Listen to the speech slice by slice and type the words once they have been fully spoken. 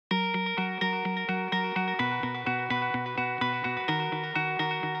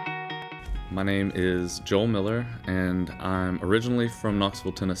My name is Joel Miller, and I'm originally from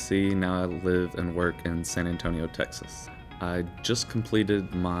Knoxville, Tennessee. Now I live and work in San Antonio, Texas. I just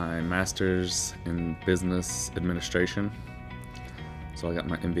completed my master's in business administration, so I got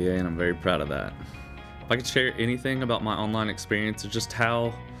my MBA, and I'm very proud of that. If I could share anything about my online experience, it's just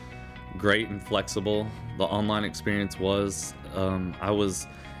how great and flexible the online experience was. I was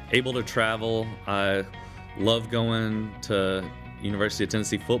able to travel. I love going to University of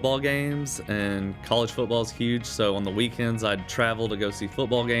Tennessee football games, and college football is huge, so on the weekends I'd travel to go see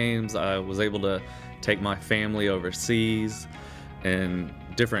football games. I was able to take my family overseas in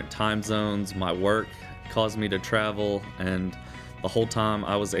different time zones. My work caused me to travel, and the whole time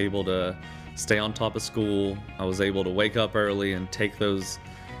I was able to stay on top of school. I was able to wake up early and take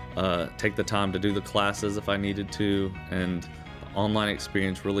the time to do the classes if I needed to, and the online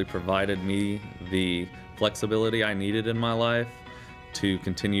experience really provided me the flexibility I needed in my life to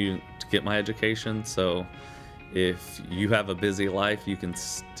continue to get my education. So if you have a busy life, you can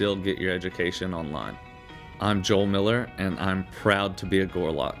still get your education online. I'm Joel Miller, and I'm proud to be a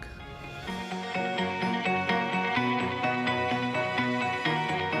Gorlock.